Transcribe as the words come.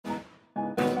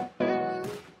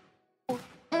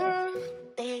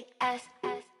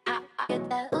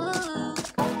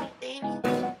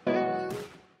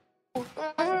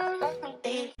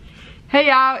Hey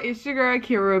y'all, it's your girl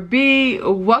Kira B.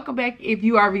 Welcome back if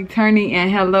you are returning, and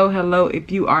hello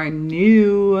if you are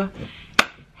new.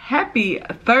 Happy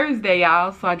Thursday,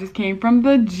 y'all. So I just came from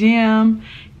the gym,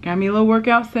 got me a little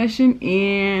workout session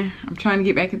in. I'm trying to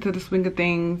get back into the swing of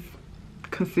things.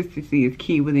 Consistency is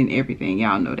key within everything,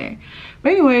 y'all know that.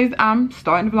 But anyways, I'm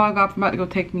starting the vlog off. I'm about to go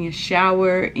take me a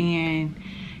shower and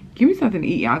give me something to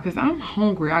eat, y'all, because I'm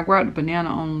hungry. I grabbed a banana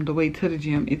on the way to the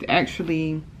gym. It's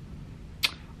actually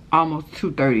almost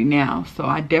 2:30 now, so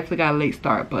I definitely got a late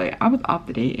start, but I was off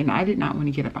today and I did not want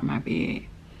to get up out my bed.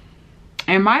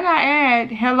 And might I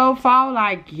add, hello fall,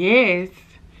 I guess,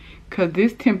 because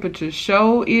this temperature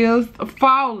show is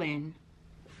falling.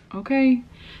 Okay,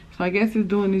 so I guess it's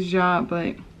doing this job,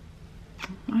 but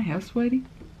my hair's sweaty.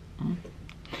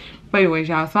 But anyways,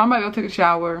 y'all, so I'm about to go take a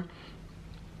shower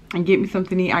and get me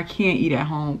something to eat. I can't eat at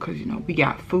home because, you know, we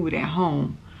got food at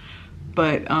home,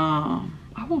 but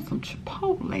I want some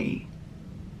Chipotle.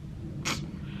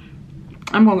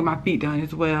 I'm gonna get my feet done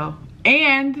as well.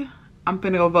 And I'm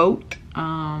finna go vote.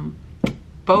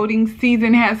 Voting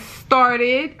season has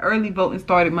started. Early voting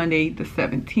started Monday the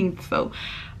 17th. So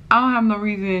I don't have no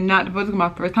reason not to vote. It's my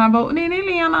first time voting in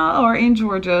Atlanta, or in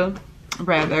Georgia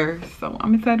rather. So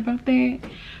I'm excited about that.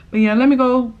 But yeah, let me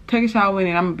go take a shower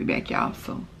and I'm gonna be back, y'all.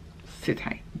 So sit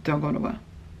tight. Don't go nowhere.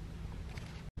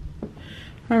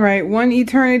 All right, one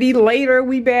eternity later,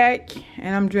 we back,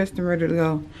 and I'm dressed and ready to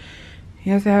go.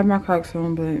 Yes, I have my Crocs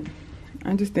on, but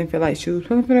I just didn't feel like shoes.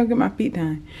 Plus, I'm gonna get my feet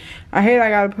done. I hate I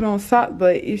gotta put on socks,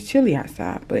 but it's chilly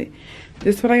outside. But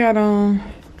this is what I got on.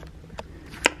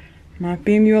 My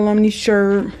FAMU alumni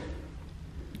shirt,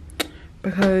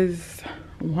 because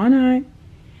why not?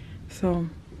 So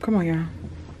come on, y'all.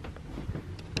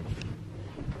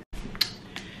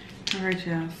 All right,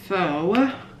 y'all.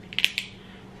 So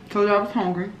told you I was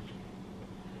hungry.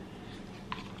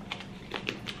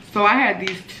 So I had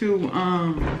these two,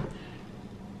 hold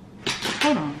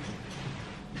on.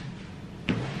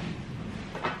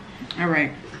 All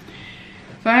right.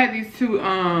 So I had these two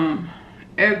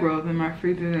egg rolls in my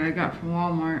freezer that I got from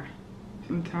Walmart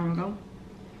some time ago.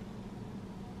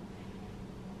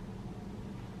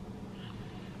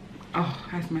 Oh,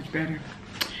 that's much better.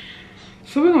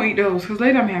 So we're gonna eat those because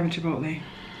later I'm having Chipotle.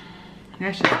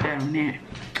 That's just bad on that.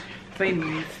 So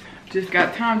anyways, just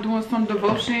got time doing some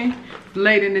devotion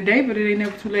late in the day, but it ain't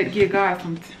never too late to give God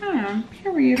some time,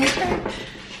 period, okay?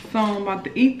 So I'm about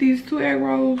to eat these two egg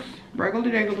rolls,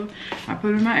 regular. I put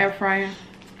them in my air fryer,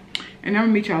 and I'm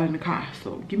gonna meet y'all in the car.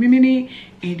 So give me a minute,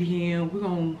 and then we're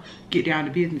gonna get down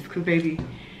to business, because baby,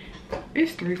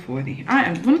 it's 3:40. When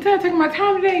I tell you I'm taking my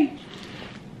time today,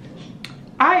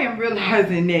 I am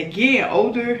realizing that getting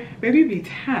older, baby, be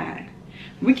tired.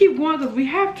 We keep going because we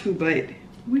have to, but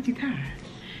we be tired.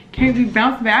 Can't be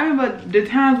bouncing back. I remember the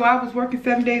times where I was working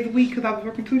 7 days a week because I was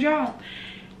working 2 jobs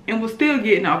and was still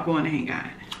getting off going to hang out.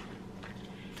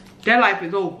 That life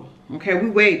is over. Okay, we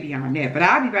way beyond that. But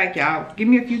I'll be back, y'all. Give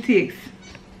me a few ticks.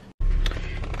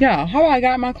 Y'all, how I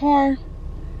got in my car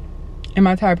and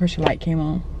my tire pressure light came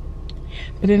on.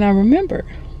 But then I remember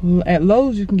at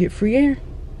Lowe's you can get free air.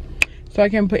 So I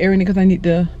can't put air in it because I need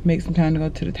to make some time to go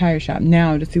to the tire shop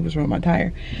now to see what's wrong with my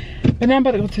tire. And then I'm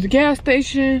about to go to the gas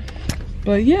station.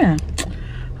 But yeah,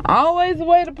 always a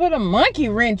way to put a monkey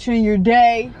wrench in your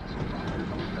day.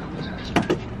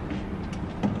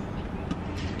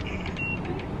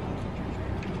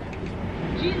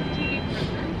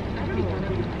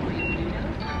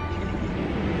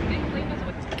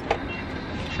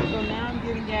 So now I'm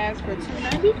getting gas for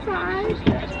 $2.95.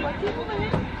 That's what you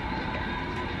want.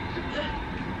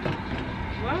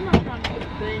 Why am I trying to put the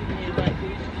thing in like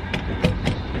this?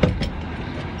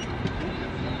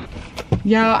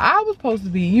 Y'all, I was supposed to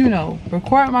be, you know,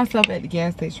 recording myself at the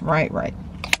gas station. Right.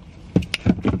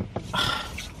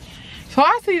 So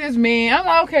I see this man. I'm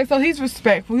like, okay, so he's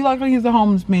respectful. He like he's a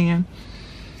homeless man.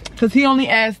 Because he only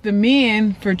asked the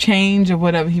men for change or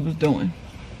whatever he was doing.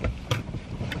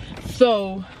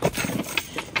 So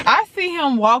I see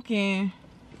him walking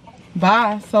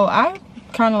by. So I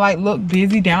kind of like look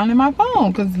busy down in my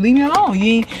phone, because leave me alone.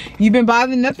 You've been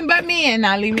bothering nothing but me, and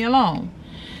now leave me alone.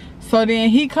 So then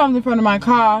he comes in front of my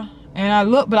car and I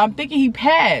look, but I'm thinking he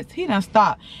passed. He done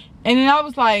stopped. And then I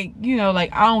was like, you know,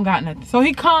 like I don't got nothing. So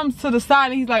he comes to the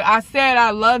side and he's like, I said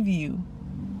I love you.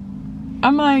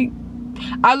 I'm like,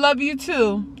 I love you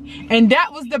too. And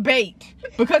that was the bait,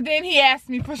 because then he asked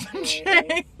me for some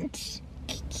change.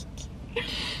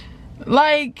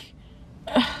 Like,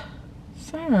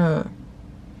 sir.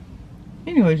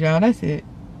 Anyways, y'all, that's it.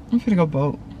 I'm finna go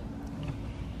boat.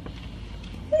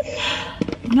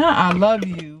 Nah, I love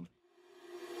you.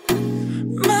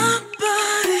 My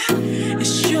body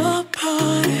is your part.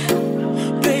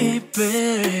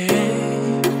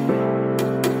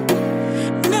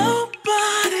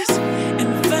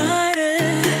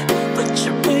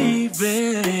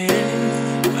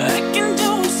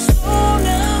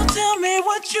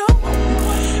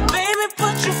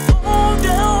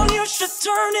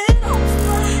 turn it off.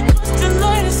 'Cause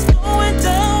tonight is going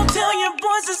down. Tell your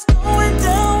boys it's going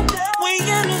down. We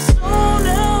in the zone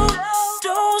now.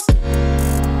 Don't stop.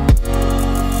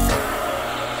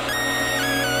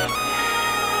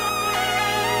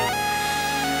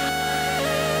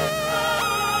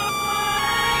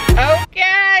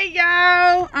 Okay,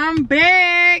 y'all, I'm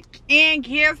back, and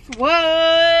guess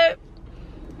what?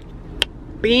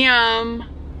 Bam,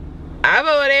 I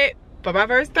voted for my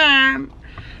first time,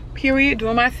 period,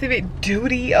 doing my civic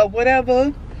duty or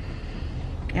whatever.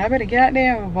 Y'all better get out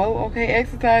there and vote, okay?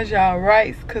 Exercise y'all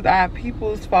rights, because our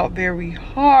peoples fought very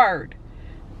hard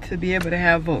to be able to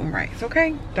have voting rights,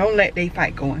 okay? Don't let they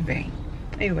fight go in vain.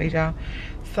 Anyways, y'all,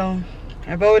 so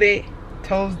I voted,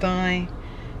 toes done.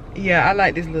 Yeah, I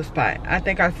like this little spot. I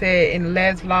think I said in the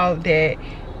last vlog that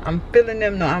I'm feeling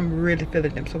them. No, I'm really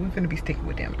feeling them, so we're gonna be sticking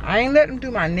with them. I ain't let them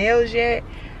do my nails yet,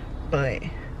 but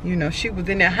you know, she was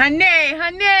in there. Honey,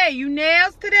 you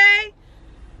nails today?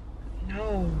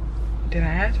 No. Did I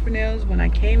ask for nails when I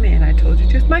came in? I told you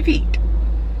just my feet.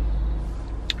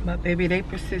 But baby, they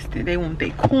persisted. They want their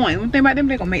coin. One thing about them,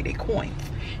 they gonna make their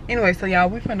coins. Anyway, so y'all,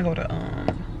 we finna go to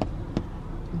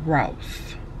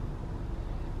Ross.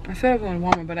 I said I was going to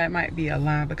Walmart, but that might be a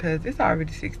lie because it's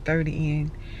already 6:30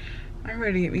 and I'm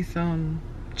ready to get me some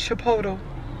Chipotle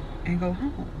and go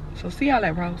home. So see y'all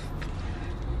at Ross.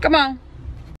 Come on.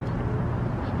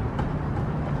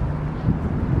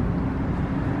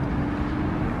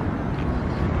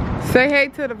 Say hey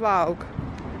to the vlog.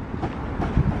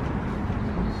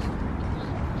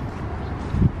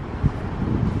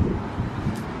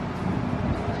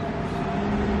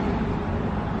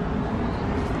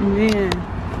 Man.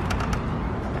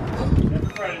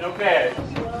 No pads.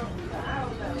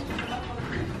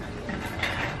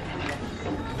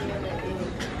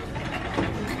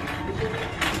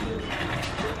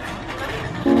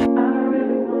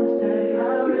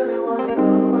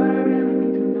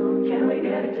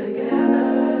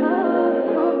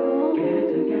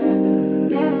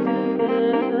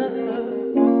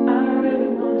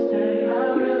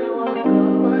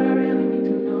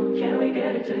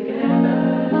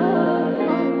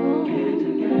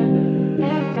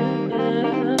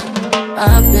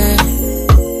 I've been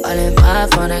all in my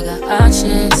phone, I got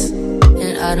options.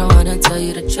 And I don't wanna tell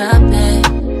you to drop it,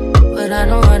 but I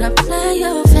don't wanna play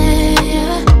your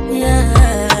fair.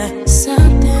 Yeah,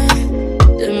 something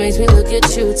that makes me look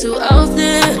at you too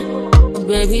often. Oh,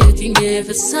 baby, you can give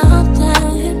it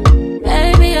something.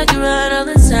 Baby, I can run all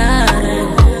the time.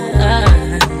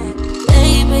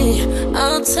 Baby,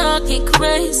 I'm talking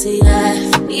crazy.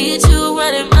 I need you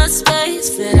running my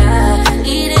space, but I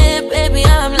need it, baby.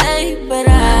 I'm late, but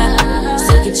I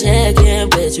still can check in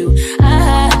with you.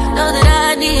 I know that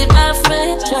I need my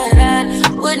friends, but I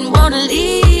wouldn't wanna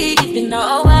leave. You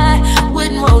know, I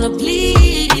wouldn't wanna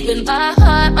bleed. Even my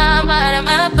heart, my mind, and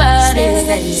my body.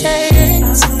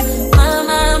 My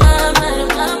mind, my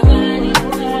body.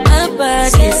 My body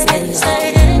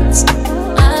says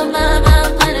my mind,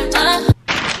 and my.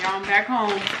 Y'all, I'm back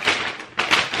home.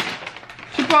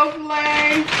 Chipotle.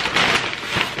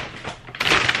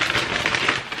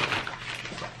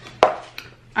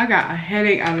 I got a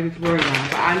headache out of this word line,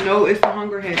 but I know it's a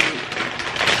hunger headache.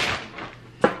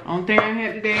 Only thing I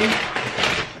had today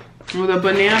was a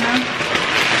banana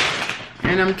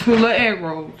and them 2 little egg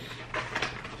rolls.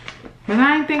 But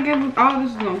I didn't think it was all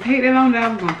this was gonna take that long, that I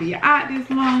was gonna be out this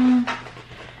long.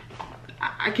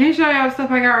 I can't show y'all the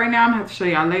stuff I got right now. I'm gonna have to show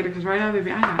y'all later because right now,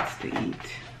 baby, I got to eat.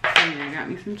 So yeah, I got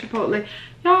me some Chipotle.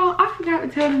 Y'all, I forgot to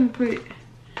tell them to put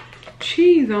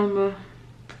cheese on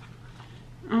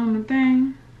the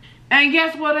thing. And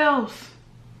guess what else?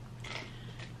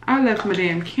 I left my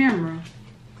damn camera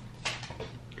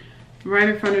right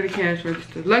in front of the cash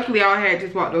register. Luckily, I had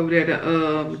just walked over there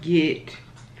to get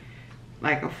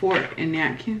like a fork and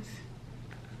napkins.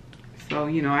 So,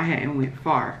 you know, I hadn't went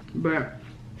far. But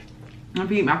I'm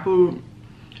gonna eat my food.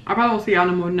 I probably won't see y'all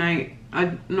no more tonight. I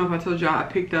don't know if I told y'all I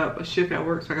picked up a shift at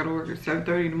work, so I gotta work at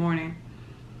 7:30 in the morning.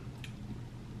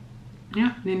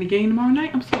 Yeah, then the game tomorrow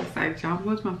night. I'm so excited, y'all. It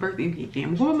was my first NBA game.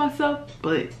 I'm going with myself,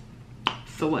 but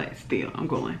so what? Still, I'm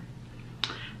going.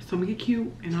 So I'm gonna get cute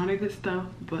and all that good stuff.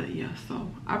 But yeah, so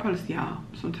I'll probably see y'all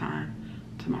sometime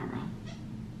tomorrow.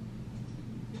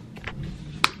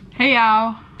 Hey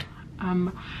y'all,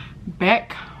 I'm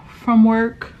back from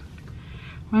work.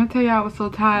 When I tell y'all I was so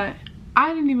tired,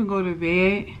 I didn't even go to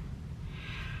bed.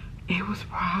 It was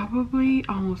probably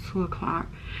almost 2 o'clock.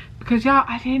 Because y'all,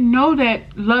 I didn't know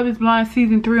that Love is Blind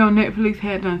season 3 on Netflix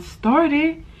had done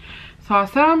started. So I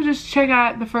said I'm just check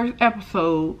out the first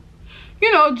episode.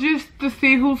 You know, just to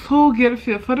see who's who, get a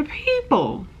feel for the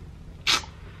people.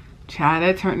 Child,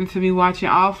 that turned into me watching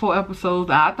all 4 episodes.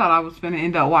 I thought I was gonna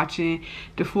end up watching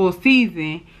the full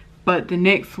season, but the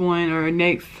next one or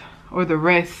the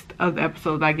rest of the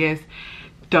episodes, I guess,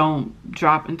 don't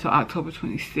drop until October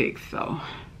 26th. So,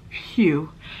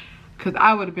 phew. Because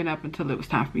I would have been up until it was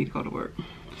time for me to go to work.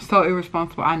 So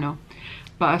irresponsible, I know.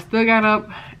 But I still got up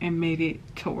and made it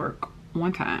to work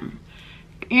one time.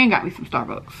 And got me some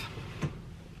Starbucks.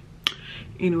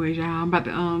 Anyways, y'all, I'm about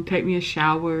to take me a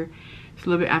shower. It's a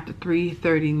little bit after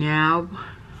 3:30 now.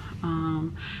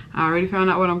 I already found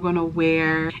out what I'm gonna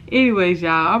wear. Anyways,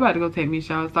 y'all, I'm about to go take me a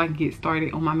shower so I can get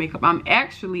started on my makeup. I'm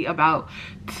actually about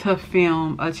to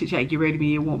film a chit chat, get ready to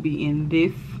be. It won't be in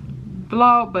this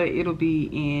vlog, but it'll be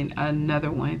in another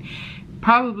one.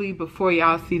 Probably before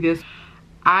y'all see this.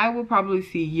 I will probably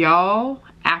see y'all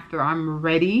after I'm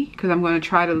ready, because I'm going to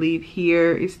try to leave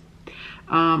here. It's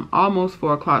almost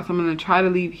 4 o'clock, so I'm going to try to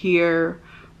leave here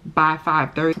by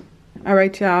 5:30. All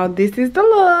right, y'all, this is the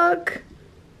look.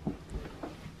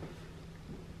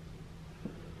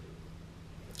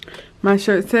 My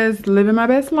shirt says living my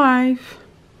best life,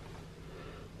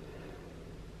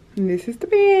 and this is the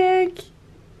bag.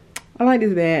 I like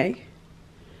this bag.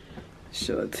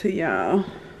 Show it to y'all.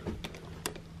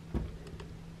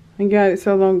 I got it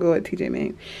so long ago at TJ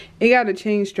Maxx. It got a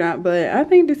chain strap, but I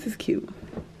think this is cute.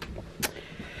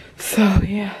 So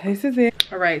yeah, this is it.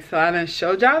 All right, so I done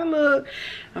showed y'all the look.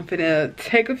 I'm finna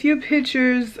take a few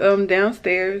pictures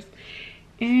downstairs,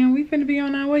 and we finna be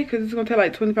on our way because it's gonna take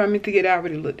like 25 minutes to get out. I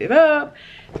already looked it up.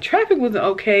 Traffic was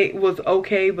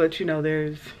okay, but you know,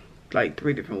 there's like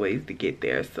 3 different ways to get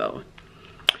there. So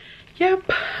yep,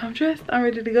 I'm dressed, I'm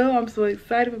ready to go. I'm so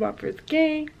excited for my first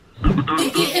game. We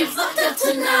getting fucked up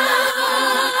tonight.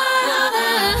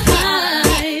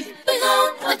 We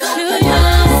gon' fuck up the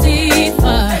night. See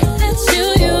fire. Let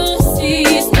you see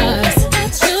stars.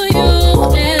 Let you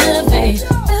elevate.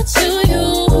 Let you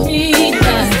need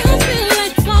that. I feel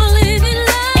like falling in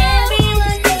love.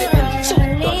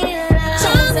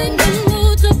 I'm in the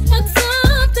mood to fuck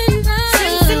something up.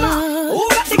 Who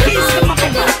got the keys to my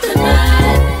fuck the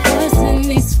night? What's in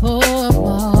these 4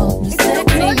 walls? Protect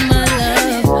me, my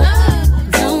love.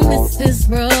 Don't miss this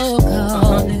roll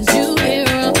call. Is you hear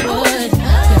a word?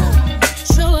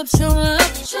 Show up, show up,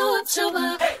 show up, show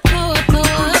up. Go up, go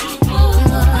up, go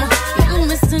up. You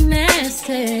Mr.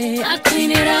 Nasty, I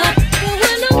clean it up. But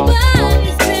when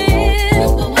nobody's there,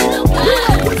 but when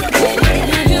nobody's there,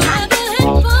 have you ever had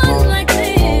fun like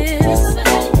this? I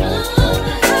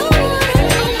wanna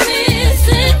go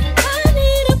missing. I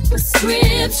need a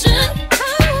prescription. I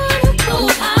wanna go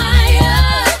higher.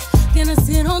 Gonna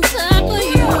sit on top of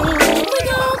you. We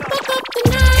gon' fuck up the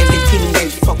night. Everything that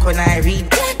fuck when I read.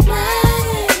 Black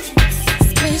lights,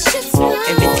 spaceships fly.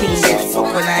 Everything that fuck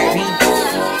when I read.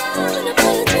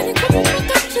 Unapologetic, come fuck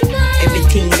up the night.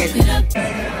 Everything that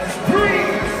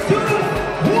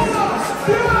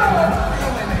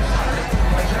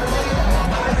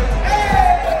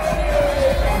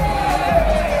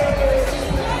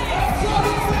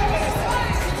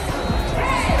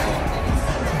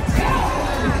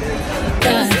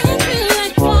I feel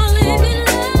like falling in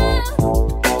love.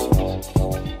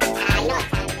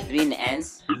 between the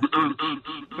ends.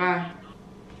 Bye.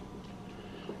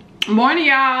 Morning,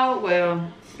 y'all.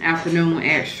 Well, afternoon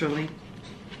actually.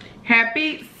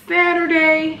 Happy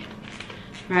Saturday.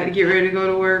 About to get ready to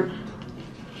go to work,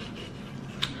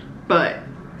 but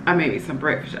I made me some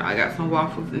breakfast, y'all. I got some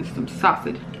waffles and some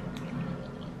sausage.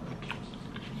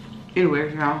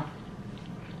 Anyways, y'all,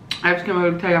 I just came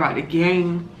over to tell you about the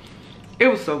game. It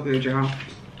was so good, y'all.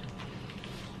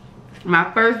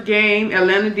 My first game,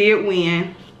 Atlanta did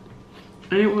win,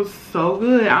 and it was so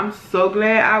good. I'm so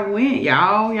glad I went,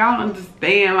 y'all. Y'all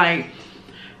understand, like,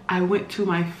 I went to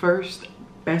my first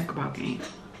basketball game,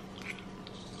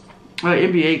 or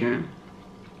NBA game.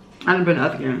 I done been to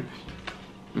other games.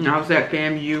 And I was at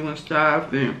FAMU and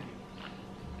stuff, and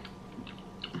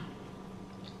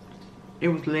it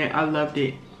was lit. I loved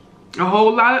it. A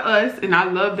whole lot of us, and I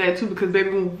love that too, because baby,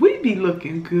 we be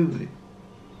looking good.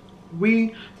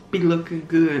 We be looking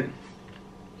good.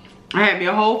 I had me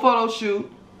a whole photo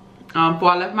shoot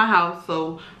before I left my house,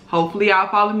 so hopefully y'all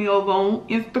follow me over on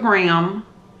Instagram,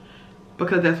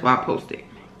 because that's where I post it.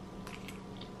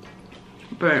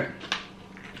 But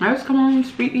I just come on and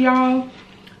speak to y'all,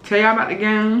 tell y'all about the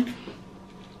game.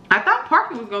 I thought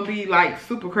parking was gonna be like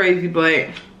super crazy, but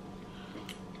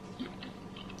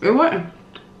it wasn't.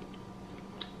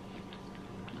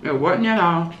 It wasn't at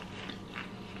all.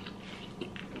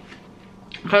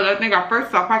 Because I think I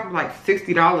first saw parking was like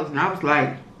 $60, and I was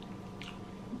like,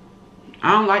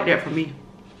 I don't like that for me.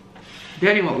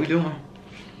 That ain't what we doing.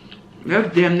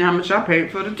 That's damn near how much I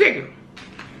paid for the ticket.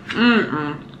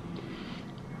 And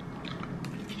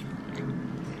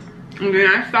then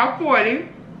I saw 40.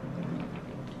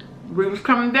 We was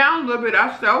coming down a little bit.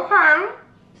 I said, okay,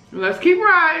 let's keep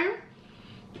riding.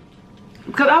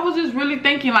 Because I was just really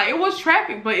thinking, like, it was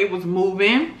traffic, but it was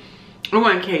moving. It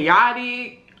wasn't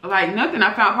chaotic. Like, nothing.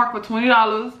 I found park for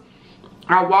 $20.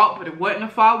 I walked, but it wasn't a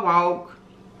far walk.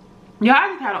 Yeah, I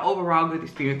just had an overall good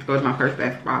experience to go to my first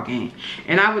basketball game.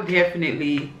 And I would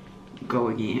definitely go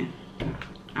again.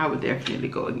 I would definitely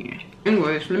go again.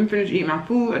 Anyways, let me finish eating my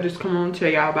food. I just come on and tell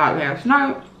y'all about last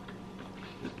night.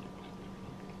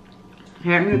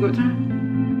 Had me a good time.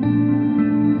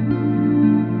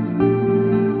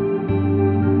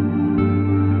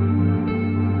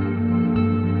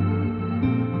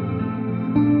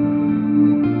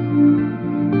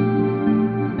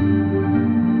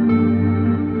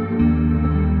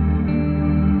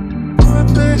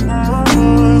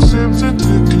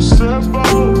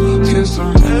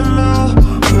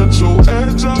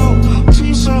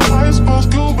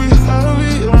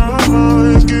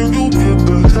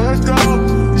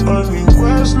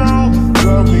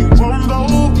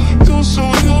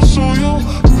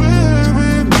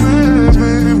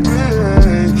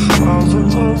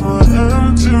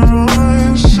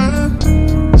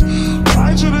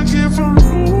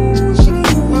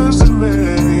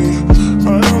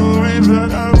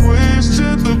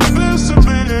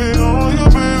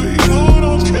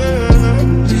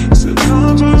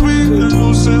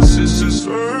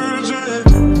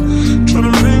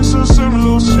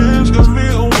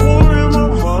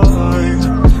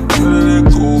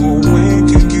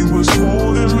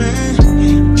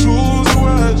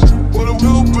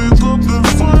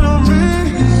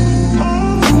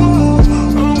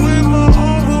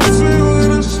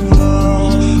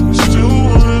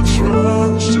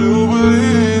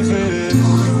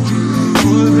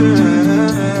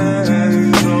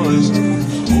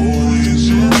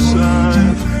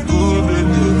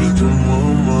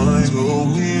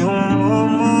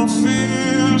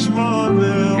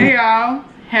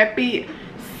 Happy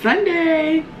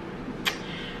Sunday.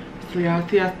 So y'all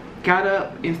see, I got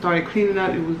up and started cleaning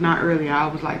up. It was not early. I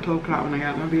was like 12 o'clock when I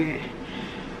got out of my bed,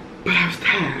 but I was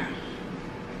tired.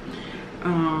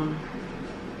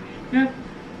 Yeah,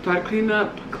 started cleaning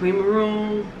up, cleaned my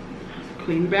room,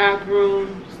 cleaned the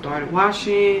bathroom, started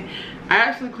washing. I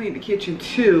actually cleaned the kitchen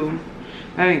too.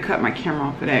 I didn't cut my camera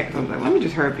off for that because I was like, let me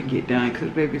just hurry up and get done, because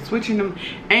baby, switching them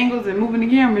angles and moving the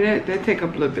camera, that take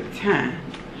up a little bit of time.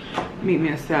 Meet me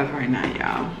a salad right now,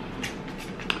 y'all.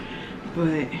 But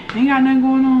ain't got nothing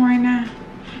going on right now.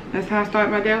 That's how I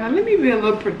started my day. Like, let me be a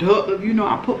little productive. You know,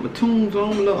 I put my tunes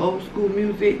on, a little old school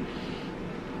music.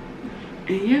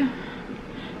 And yeah,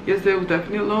 yesterday was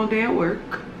definitely a long day at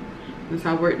work. Since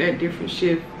I worked that different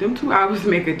shift. Them 2 hours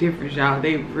make a difference, y'all.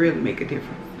 They really make a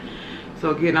difference.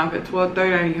 So getting off at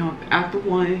 12:30, I get home after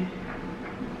 1.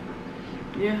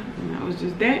 Yeah, and that was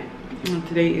just that. And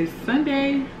today is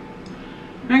Sunday.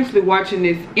 I'm actually watching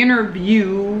this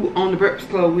interview on the Breakfast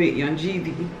Club with Young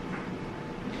Jeezy.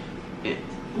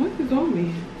 What is on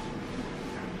me?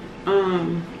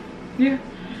 Yeah.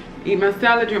 Eat my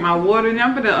salad, drink my water, and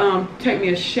I'm gonna take me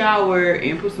a shower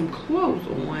and put some clothes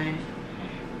on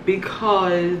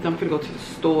because I'm gonna go to the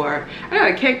store. I got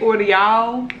a cake order,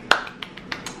 y'all.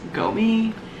 Go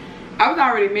me. I was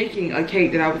already making a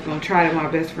cake that I was gonna try that my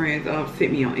best friends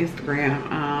sent me on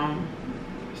Instagram.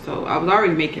 So I was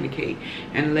already making a cake,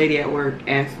 and the lady at work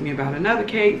asked me about another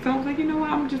cake. So I was like, you know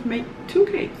what, I'm gonna just make 2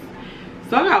 cakes.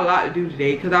 So I got a lot to do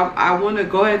today because I want to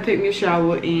go ahead and take me a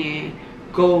shower and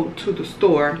go to the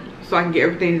store so I can get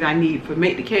everything that I need for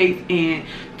make the cakes and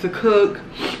to cook.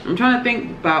 I'm trying to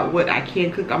think about what I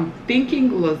can cook. I'm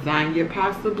thinking lasagna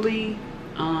possibly.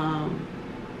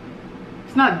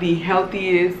 It's not the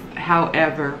healthiest,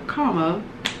 however,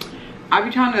 I be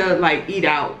trying to like eat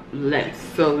out less,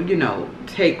 so you know,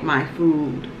 take my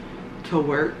food to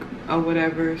work or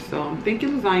whatever. So I'm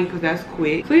thinking lasagna because that's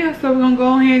quick. So yeah, so we're gonna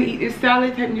go ahead and eat this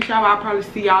salad, take a shower. I'll probably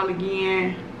see y'all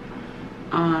again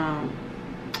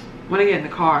when I get in the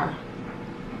car.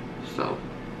 So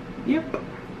yep,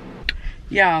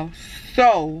 y'all,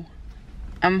 so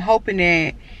I'm hoping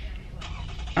that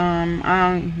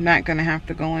I'm not gonna have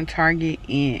to go in Target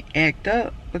and act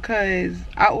up because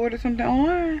I ordered something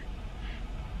online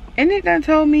and it done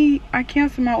told me I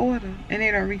canceled my order and they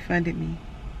done refunded me.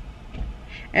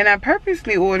 And I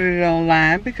purposely ordered it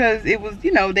online because it was,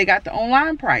 you know, they got the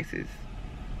online prices.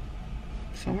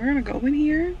 So we're gonna go in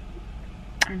here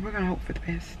and we're gonna hope for the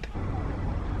best.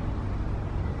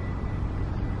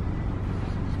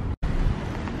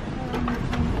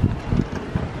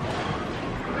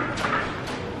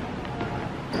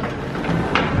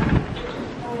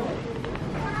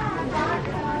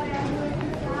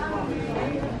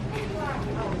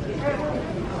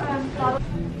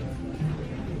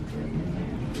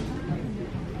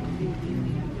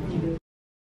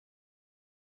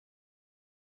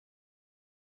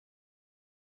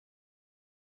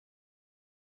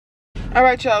 All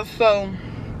right, y'all, so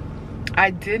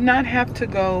I did not have to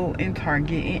go in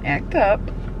Target and act up.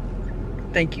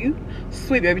 Thank you,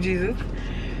 sweet baby Jesus.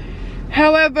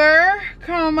 However,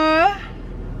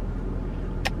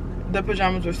 the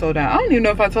pajamas were sold out. I don't even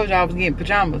know if I told y'all I was getting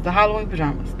pajamas, the Halloween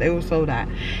pajamas. They were sold out.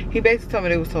 He basically told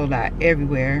me they were sold out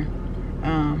everywhere.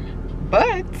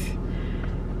 But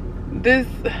this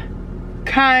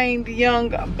kind young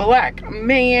black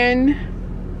man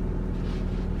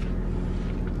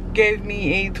gave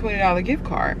me a $20 gift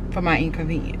card for my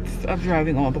inconvenience of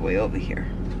driving all the way over here.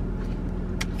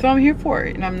 So I'm here for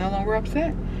it and I'm no longer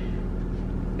upset.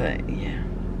 But yeah,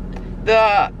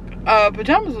 the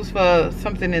pajamas was for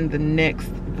something in the next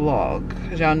vlog,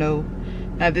 because y'all know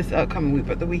not this upcoming week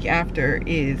but the week after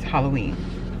is Halloween.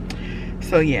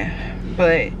 So yeah,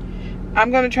 but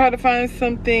I'm gonna try to find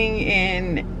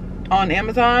something on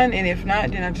Amazon, and if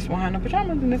not, then I just won't have no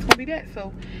pajamas and it's gonna be that.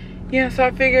 So yeah, so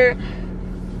I figured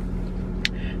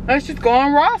let's just go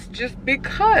on Ross just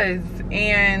because,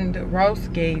 and Ross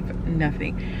gave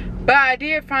nothing. But I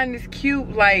did find this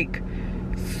cute like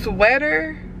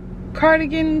sweater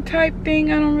cardigan type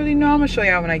thing. I don't really know, I'm gonna show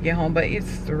y'all when I get home, but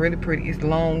it's really pretty. It's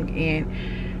long and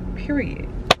period.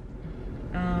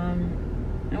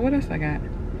 And what else I got?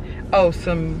 Oh,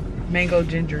 some mango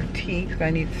ginger tea, because I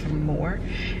need some more.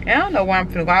 And I don't know why I'm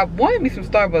finna go. I wanted me some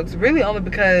Starbucks really only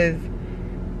because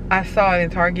I saw it in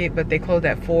Target, but they closed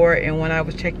at 4, and when I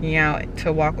was checking out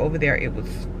to walk over there, it was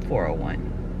 4:01.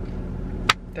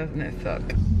 Doesn't that suck?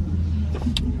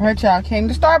 All right, y'all, came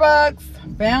to Starbucks,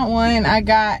 found one. I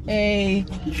got a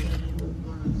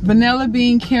vanilla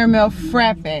bean caramel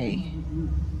frappe.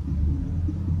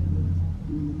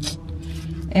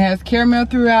 It has caramel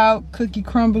throughout, cookie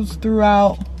crumbles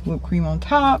throughout, whipped cream on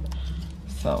top.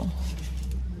 So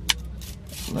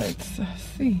let's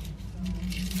see.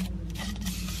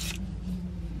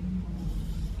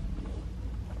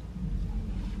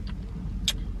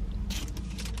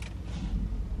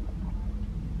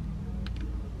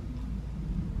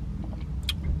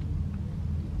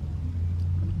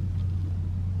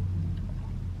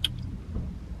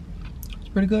 It's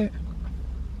pretty good.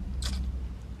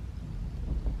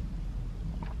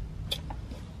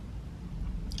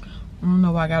 I don't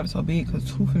know why I got it so big, because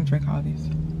who finna drink all these?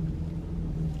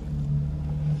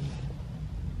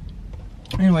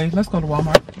 Anyways, let's go to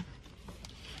Walmart,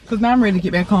 because now I'm ready to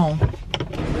get back home.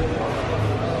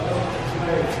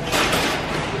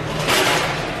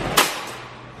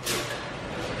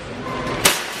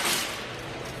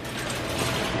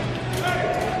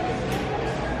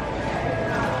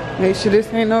 Make sure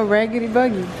this ain't no raggedy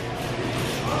buggy.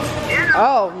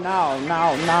 Oh, no,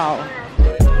 no, no.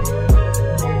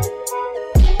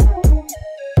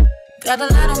 Got a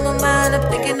lot on my mind, I'm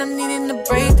thinking I'm needing a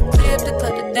break. The clip, to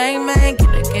cut the dang, man.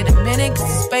 Get a minute, cause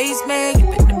the space, man. You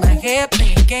been in my head,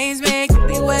 playing games, man. Could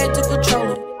be way to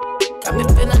control it. Got me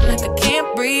feeling like I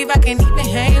can't breathe, I can't even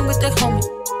hang with the homie.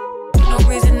 No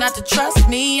reason not to trust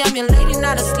me, I'm your lady,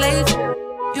 not a slave.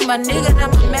 You my nigga,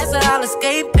 not my master, I'll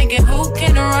escape. Thinking who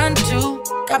can I run to?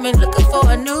 Got me looking for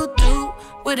a new dude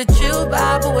with a chill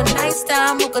vibe, who a nice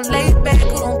time, who can lay back,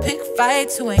 who don't pick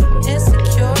fights, who ain't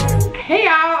insecure. Hey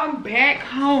y'all, I'm back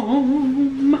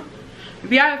home.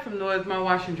 If y'all hear some noise, my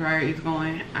washer dryer is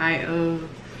going. I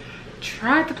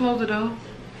tried to close the door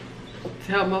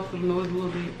to help muffle the noise a little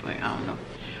bit, but I don't know.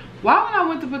 Why when I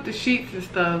went to put the sheets and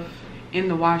stuff in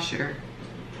the washer,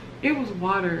 it was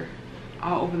water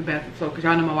all over the bathroom floor, because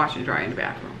y'all know my washer and dryer in the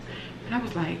bathroom. And I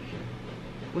was like,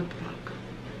 what the fuck?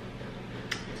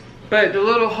 But the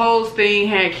little hose thing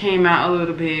had came out a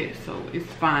little bit, so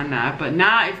it's fine now. But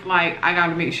now it's like I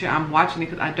gotta make sure I'm watching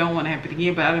it, because I don't want to happen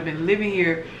again. But I've been living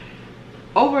here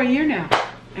over a year now,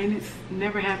 and it's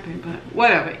never happened. But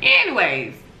whatever.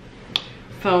 Anyways,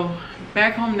 so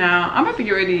back home now. I'm about to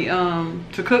get ready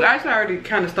to cook. Actually, I already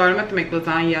kind of started. I'm about to make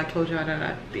lasagna. I told y'all that,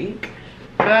 I think.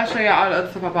 But I'll show y'all all the other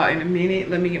stuff I bought in a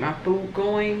minute. Let me get my food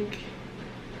going,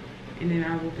 and then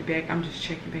I will be back. I'm just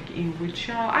checking back in with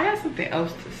y'all. I have something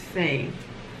else to say.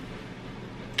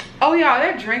 Oh y'all,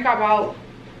 that drink I bought,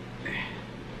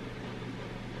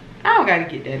 I don't gotta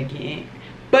get that again.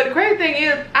 But the crazy thing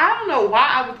is, I don't know why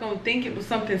I was gonna think it was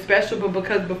something special, but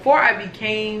because before I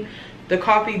became the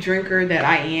coffee drinker that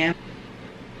I am,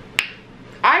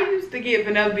 I used to get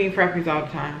vanilla bean frappes all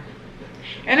the time.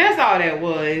 And that's all that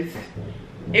was.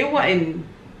 It wasn't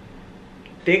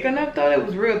thick enough though. It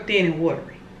was real thin and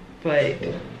watery. But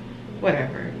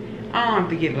whatever, I don't have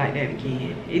to get it like that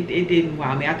again. It didn't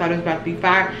wow me. I thought it was about to be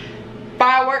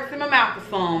fireworks in my mouth or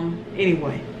something.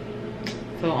 Anyway,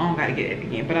 so I don't gotta get it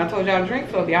again. But I told y'all to drink,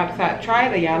 so if y'all decide to try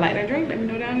it or y'all like that drink, let me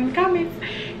know down in the comments,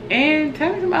 and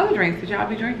tell me some other drinks that y'all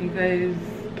be drinking, because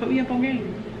Put me up on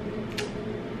game.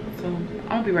 So I'm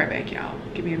gonna be right back, y'all.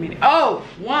 Give me a minute. Oh,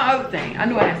 one other thing. I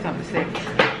knew I had something to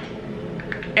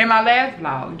say. In my last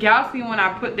vlog, y'all see when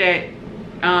I put that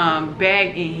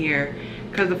bag in here,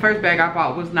 because the first bag I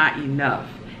bought was not enough.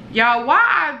 Y'all, why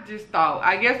I just thought,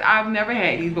 I guess I've never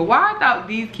had these, but why I thought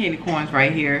these candy corns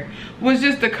right here was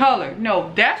just the color.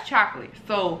 No, that's chocolate.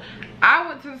 So I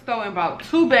went to the store and bought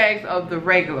 2 bags of the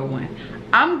regular one.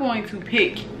 I'm going to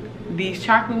pick these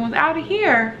chocolate ones out of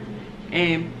here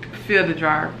and fill the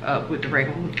jar up with the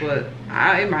regular ones, but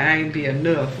it might not even be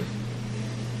enough.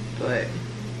 But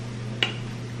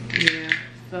yeah,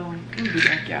 so we'll be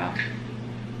back, y'all.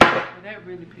 That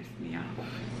really pissed me off.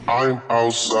 I'm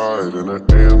outside in an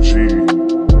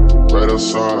AMG, right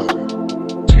outside,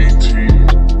 TT,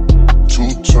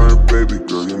 2-turn baby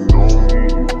girl, you know me.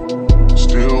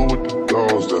 Still with the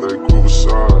dogs that I grew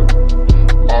beside.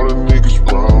 All the niggas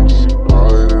round me,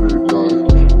 ride and they die.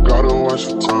 Gotta watch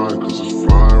the time, cause it's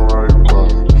flying right by.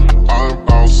 I'm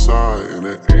outside in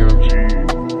an AMG,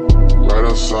 right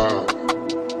outside,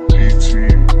 TT,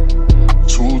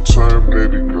 2-turn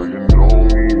baby girl, you know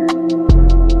me.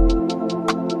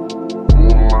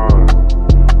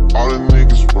 All the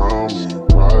niggas round me,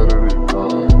 ride and they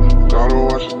die. Gotta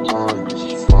watch the time, cause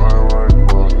it's flying right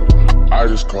by. I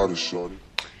just caught a shorty.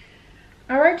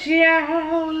 Alright,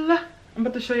 y'all. I'm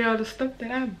about to show y'all the stuff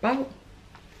that I bought.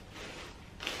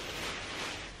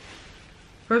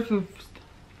 First,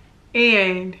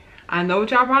 and I know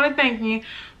what y'all probably thinking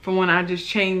from when I just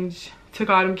took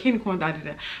all them candy corns out of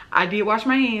there. I did wash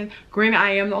my hands. Granted,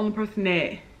 I am the only person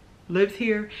that lives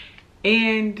here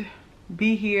and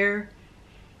be here.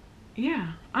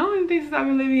 Yeah, I don't even think since I've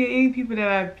been living here, any people that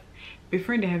I've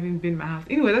befriended haven't been in my house.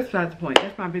 Anyway, that's besides the point.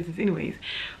 That's my business anyways.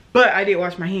 But I did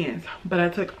wash my hands. But I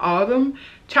took all them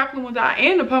chocolate ones out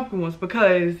and the pumpkin ones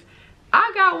because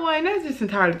I got one that's just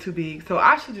entirely too big. So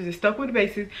I should have just stuck with the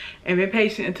basics and been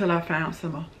patient until I found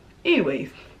some more.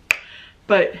 Anyways,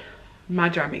 but my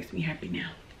jar makes me happy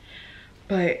now.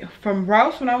 But from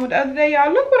Ross, when I went the other day,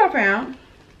 y'all, look what I found.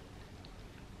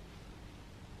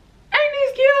 Ain't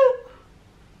these cute?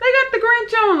 They got the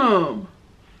Grinch on them.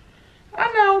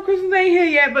 I know Christmas ain't here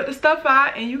yet, but the stuff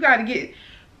out, and you gotta get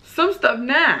some stuff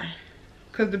now,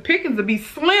 cause the pickings will be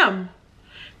slim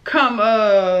come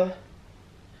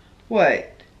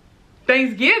what,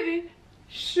 Thanksgiving.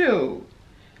 Shoot.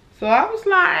 So I was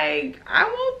like, I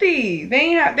want these.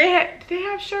 Did they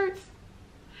have shirts?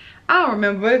 I don't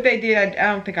remember, but if they did,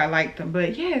 I don't think I liked them.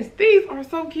 But yes, these are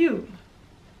so cute.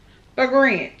 The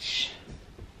Grinch.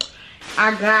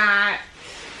 I got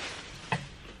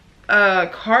a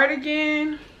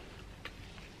cardigan,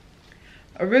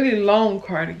 a really long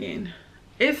cardigan.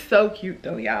 It's so cute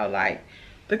though, y'all. Like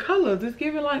the colors, it's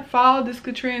giving like fall. This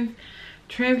could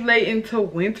translate into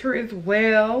winter as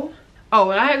well.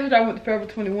 Oh, and I had to, I went to Forever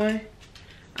 21.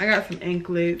 I got some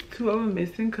anklets, 2 of them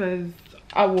missing because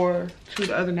I wore 2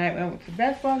 the other night when I went to the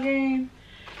basketball game.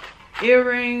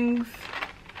 Earrings.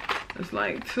 It's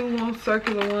like 2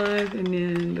 circular ones and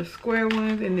then the square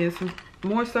ones and then some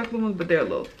more circular ones, but they're a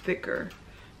little thicker.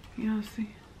 Y'all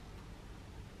see?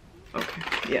 Okay,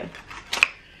 yeah.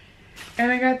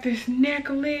 And I got this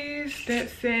necklace that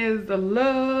says the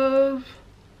love.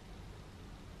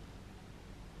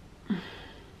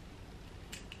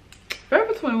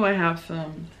 Forever 21 have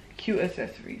some cute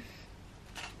accessories.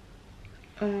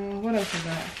 What else I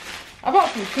got? I bought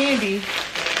some candy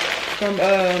from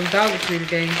Dollar Tree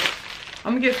today.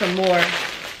 I'm gonna get some more.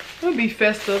 It'll be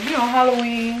festive, you know,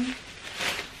 Halloween.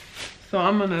 So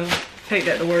I'm gonna take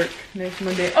that to work next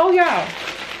Monday. Oh y'all,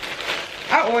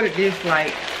 I ordered this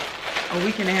like a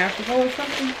week and a half ago or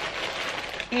something.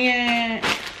 And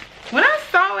when I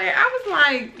saw it, I was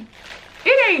like,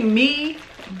 it ain't me,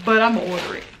 but I'm gonna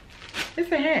order it.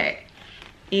 It's a hat.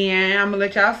 And I'm gonna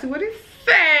let y'all see what it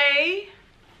say.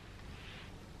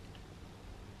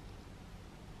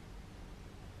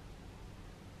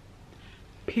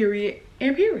 Period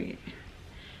and period.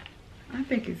 I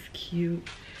think it's cute.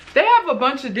 They have a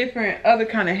bunch of different other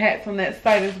kind of hats on that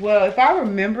site as well. If I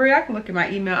remember it, I can look at my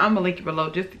email. I'm gonna link it below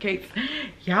just in case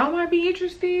y'all might be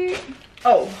interested.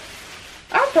 Oh,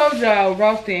 I told y'all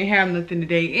Ross didn't have nothing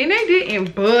today, and they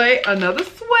didn't, but another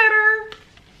sweater.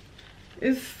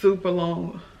 It's super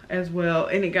long as well,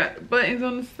 and it got buttons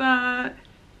on the side.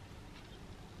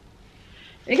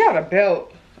 It got a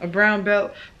belt, a brown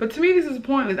belt, but to me this is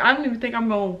pointless. I don't even think I'm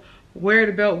gonna wear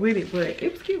the belt with it, but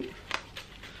it was cute.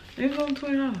 It was only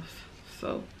 $20,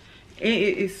 so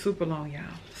it is super long, y'all.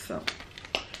 So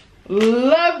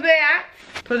love that.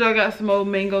 Told y'all I got some old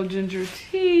mango ginger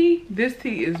tea. This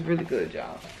tea is really good,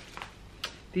 y'all.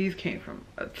 These came from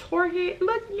a Target.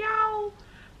 Look, y'all,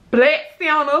 Black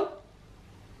Santa.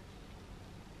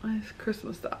 It's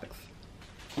Christmas socks.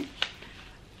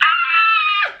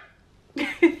 Ah! Look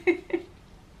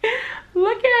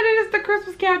at it, it's the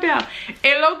Christmas countdown.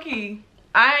 And low-key,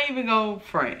 I ain't even gonna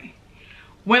front.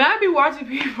 When I be watching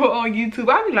people on YouTube,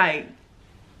 I be like,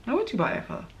 now what you bought that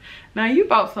for? Now you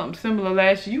bought something similar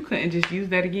last year, you couldn't just use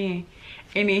that again.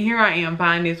 And then here I am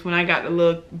buying this when I got the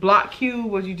little block cube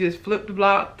where you just flip the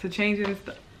block to change it and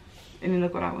stuff. And then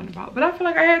look what I went about. But I feel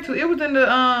like I had to. It was in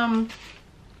the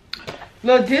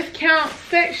little discount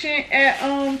section at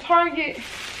Target.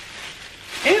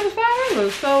 And it was $5.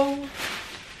 So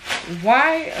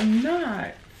why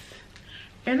not?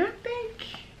 And I think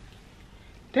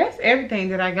that's everything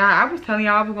that I got. I was telling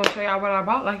y'all I was gonna show y'all what I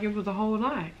bought like it was a whole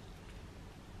lot.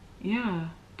 Yeah.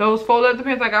 Those 4 leather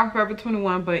pants I got from Forever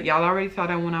 21, but y'all already saw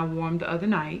that one I wore them the other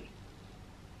night.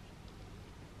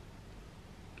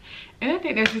 And I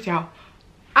think that's it, y'all.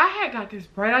 I had got this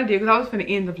bright idea because I was finna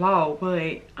end the vlog,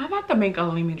 but I'm about to make a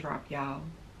lemon drop, y'all.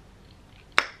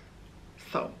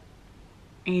 So,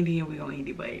 and then we gonna end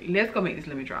it, but let's go make this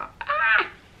lemon drop. Ah!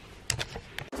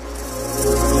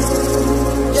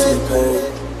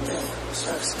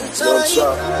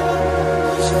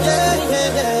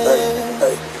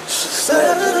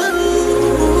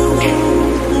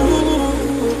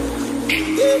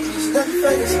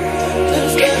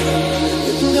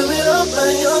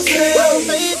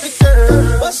 Baby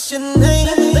girl, what's your name?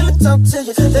 Let me talk to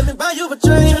you. Let me buy you a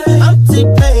drink. I'm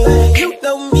T-Pain. You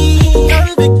know me.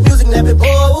 I'm big music, nappy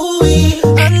boy.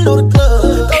 I know the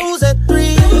club goes at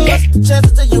 3. What's the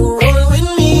chances of you rolling with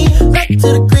me? Back to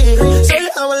the crib, show you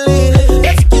how I live.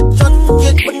 Let's get drunk,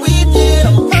 forget what we did.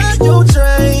 I'm on your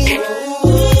train.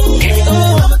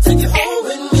 Oh, I'ma take you home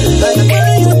with me. Like a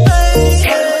money in the bank.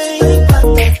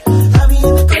 I be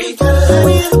in the great club.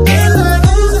 We in the bed like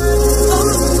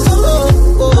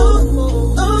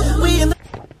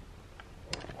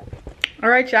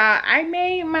Alright, y'all, I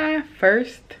made my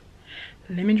first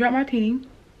lemon drop martini.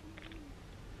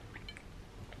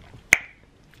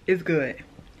 It's good.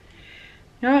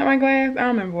 Y'all like my glass? I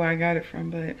don't remember where I got it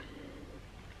from, but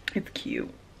it's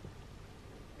cute.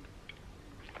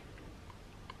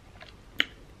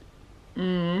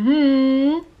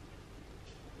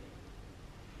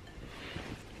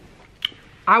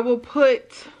 I will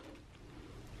put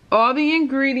all the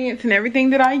ingredients and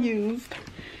everything that I used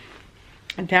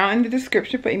down in the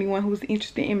description for anyone who's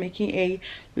interested in making a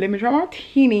lemon drop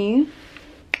martini.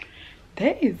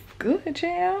 That is good,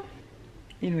 child.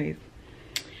 Anyways,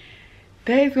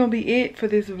 that is gonna be it for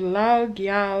this vlog,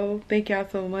 y'all. Thank y'all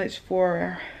so much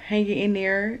for hanging in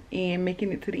there and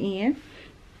making it to the end.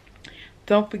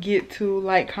 Don't forget to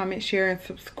like, comment, share, and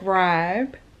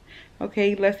subscribe.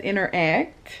 Okay, let's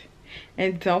interact.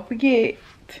 And don't forget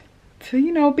to,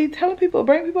 you know, be telling people,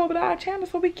 bring people over to our channel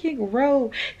so we can grow.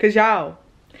 Because y'all,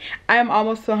 I am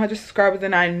almost to 100 subscribers,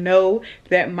 and I know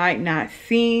that might not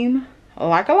seem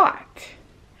like a lot.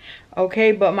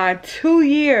 Okay, but my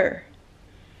 2-year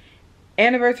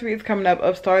anniversary is coming up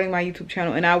of starting my YouTube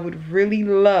channel, and I would really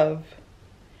love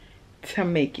to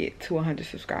make it to 100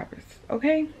 subscribers.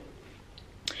 Okay,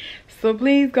 so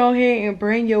please go ahead and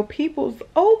bring your peoples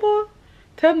over.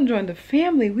 Tell them to join the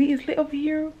family. We is lit over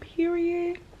here,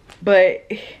 period.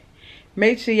 But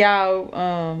make sure y'all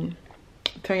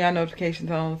turn y'all notifications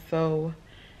on so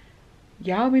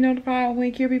y'all be notified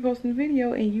when Kira be posting a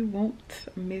video and you won't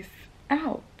miss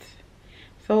out.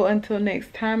 So until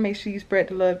next time, make sure you spread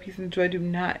the love, peace, and joy. Do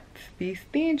not be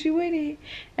stingy with it.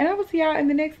 And I will see y'all in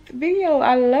the next video.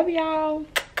 I love y'all.